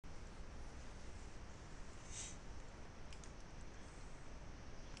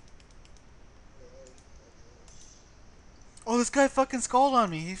this guy fucking skulled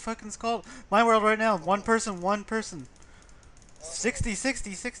on me. He fucking skulled. My world right now. One person, one person. 60,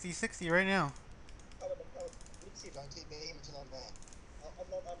 60, 60, 60 right now. Don't TP him until I'm there. Don't TP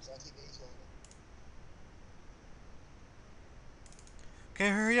until I'm there. Okay,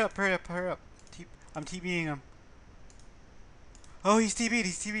 hurry up, hurry up, hurry up. I'm TBing him. Oh, he's TB'd,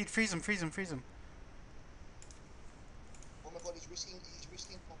 he's TB'd. Freeze him, freeze him, freeze him. Oh my god, he's risking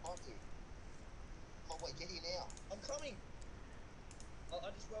my dude. Oh wait, get here now. I'm coming. I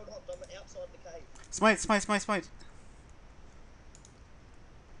just world hopped. I'm outside the cave. Smite, smite, smite, smite.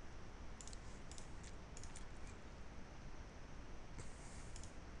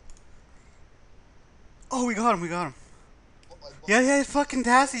 Oh, we got him, we got him. Yeah, he had fucking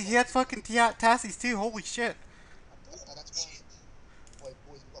Tassie. He had fucking Tassies too. Holy shit. That's why. Wait,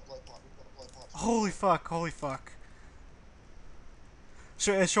 boys, we've got blowpipe. We've got a blowpipe. Holy fuck, holy fuck.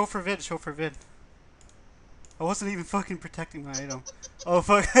 Show for vid, show for vid. I wasn't even fucking protecting my item. Oh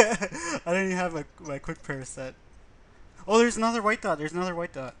fuck. I didn't even have my quick prayer set. Oh, there's another white dot. There's another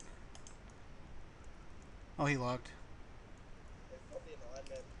white dot. Oh, he logged.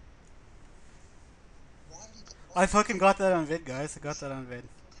 I fucking got that on vid, guys. I got that on vid. Did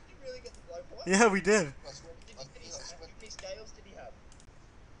you really get the blowpipe? Yeah, we did. How many scales did he have?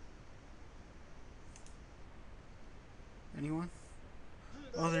 Anyone?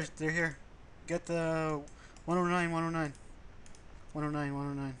 Oh, they're here. Get the 109, 109. 109,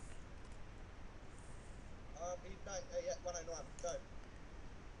 109. Yeah, 109. Go.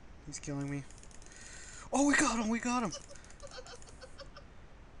 He's killing me. Oh, we got him, we got him.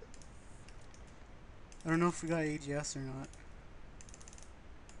 I don't know if we got AGS or not.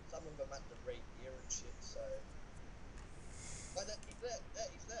 Some of them had to read gear and shit, so... Oh, he's there,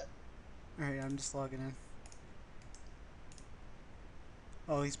 he's there. Alright, I'm just logging in.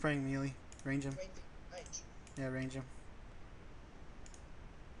 Oh, he's praying melee. Range him. Range. Yeah, range him.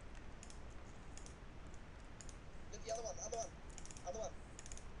 Get the other one.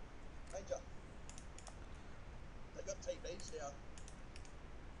 Ranger. They've got TBs now.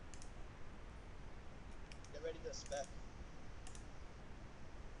 Get ready to spec.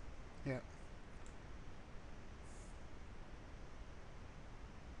 Yeah.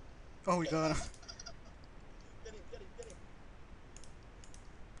 Oh, we got him. Get him. Get a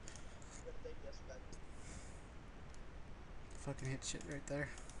DPS back. Fucking hit shit right there.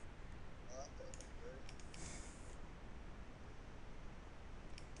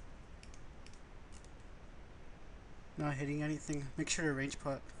 Not hitting anything. Make sure to range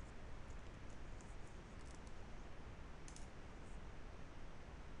pot.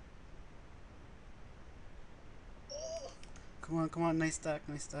 Come on, nice stack,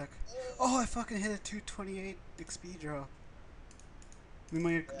 nice stack. Oh, I fucking hit a 228 XP draw. We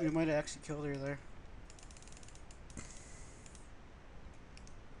might have actually killed her there.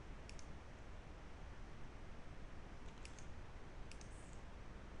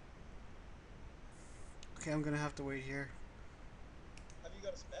 Okay, I'm gonna have to wait here. Have you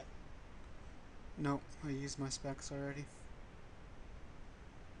got a spec? No, I used my specs already.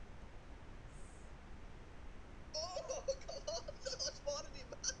 Oh, come on! I spotted him!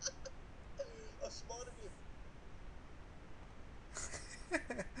 I spotted him!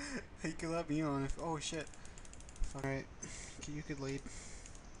 You can let me on if. Oh shit. Alright, okay, you could lead.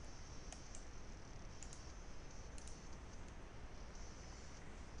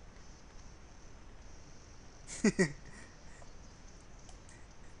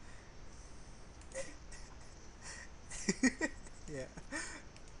 Yeah.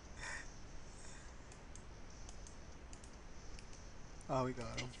 Oh, we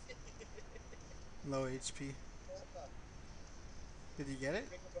got him. Low HP. Did you get it?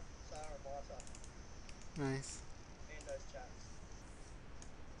 Nice.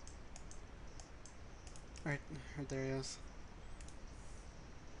 Right there he is.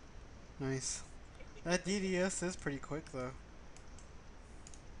 Nice. That DDS is pretty quick though.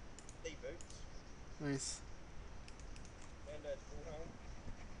 Nice. Nando's full home.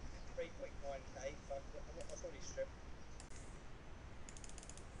 3.9k. Fuck, I thought he stripped.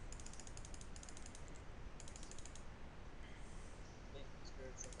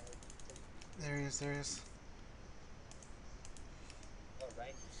 There he is, there he is. Oh,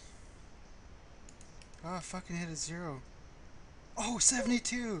 range. Oh, I fucking hit a 0. Oh,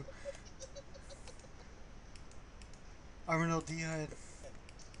 72! Arminal Dehide.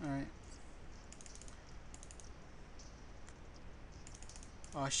 Alright.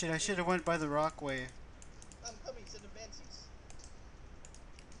 Oh shit, I should have went by the rock way. I'm coming, send advances.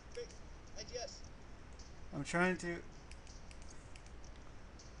 Quick, AGS. I'm trying to...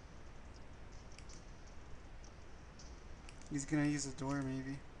 He's gonna use the door,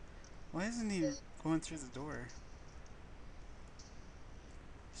 maybe. Why isn't he going through the door?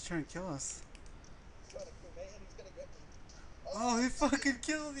 He's trying to kill us. He's trying to kill me and he's gonna get me. Oh, Oh, he shit. fucking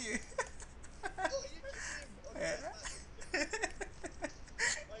killed you! Oh, you killed him. Oh, no, Yeah. Matt, you killed him.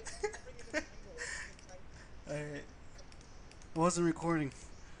 Wait, I'll bring in an angle where you can tank. Alright. I wasn't recording.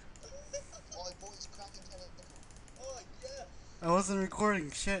 Oh, boys, cracking tentacle. Oh, yes. I wasn't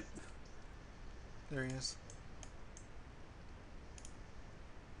recording. Shit. There he is.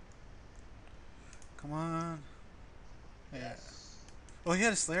 Come on. Yeah. Yes. Oh, he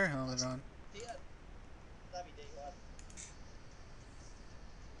had a Slayer helmet on. Yeah. That'd be D1.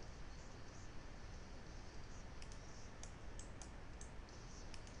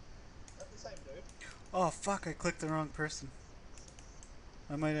 That's the same dude. Oh fuck! I clicked the wrong person.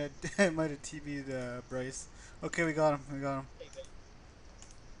 I might have I might have TB'd Bryce. Okay, we got him. We got him. TV.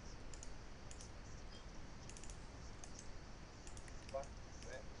 What?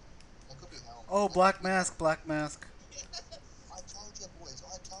 Where? That could be hell. Oh, black mask. Black mask. Yes. I told you, boys.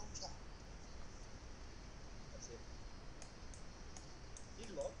 I told you. That's it.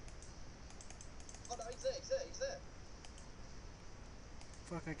 He's locked. Oh no, he's there. He's there. He's there.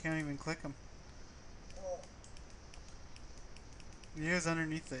 Fuck! I can't even click him. Oh, He is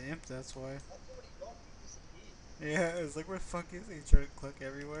underneath the imp. That's why. I thought he locked. He disappeared. Yeah, I was like, where the fuck is he? Trying to click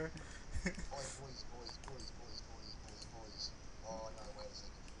everywhere. Boys. Oh no, wait a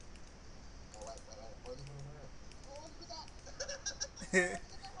second. Oh wait. Oh, look at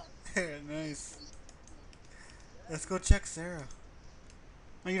that. Nice. Let's go check Sarah.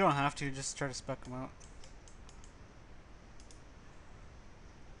 No, you don't have to. Just try to spec him out.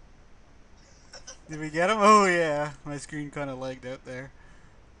 Did we get him? Oh yeah. My screen kind of lagged out there.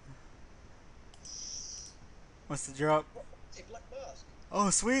 What's the drop? What? A black mask. Oh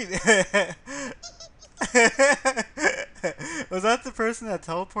sweet. Was that the person that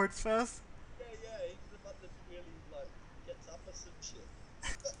teleports fast? Yeah, he's the one that really like gets up or some shit. No,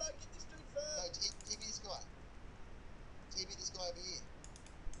 get this dude first. No, TV this guy. TV this guy over here.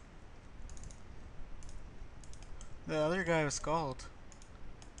 The other guy was scald.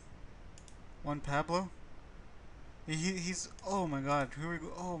 One Pablo. He's. Oh my god. Who are we?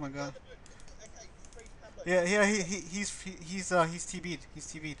 Oh my god. Okay, freeze Pablo. Yeah. He's TB'd. He's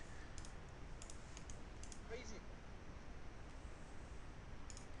TB'd. Freeze him.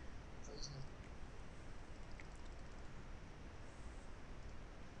 Freeze him.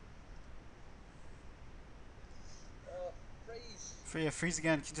 Freeze. Yeah, freeze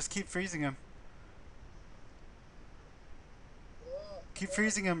again. Just keep freezing him. Keep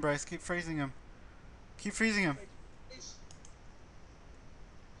freezing him, Bryce. Keep freezing him. Keep freezing him. Freeze.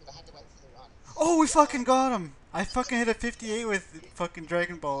 I had to wait for the run. Oh, we fucking got him! I fucking hit a 58 with fucking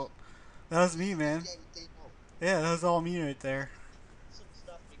Dragon Ball. That was me, man. Yeah, that was all me right there. Some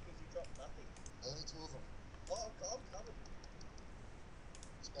stuff because you dropped nothing. Only two of them. Oh, I'm covered.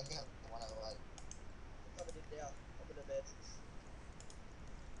 Spec out the one other way. I'm covered it now. I'm in the beds.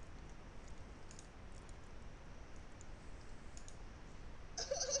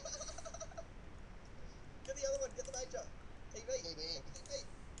 Get the other one. Get the major. TV.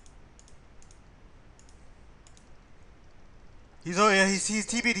 He's oh yeah, he's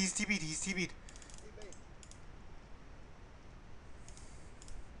TB'd. He's TB'd. TV.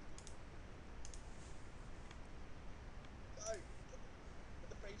 Go. Get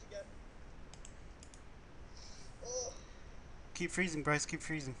the freeze again. Oh. Keep freezing, Bryce. Keep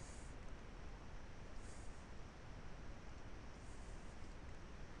freezing.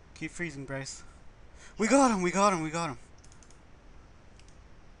 Keep freezing, Bryce. We got him. We got him. We got him.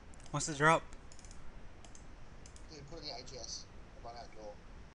 What's the drop? Dude, put in the AGS. Run out door.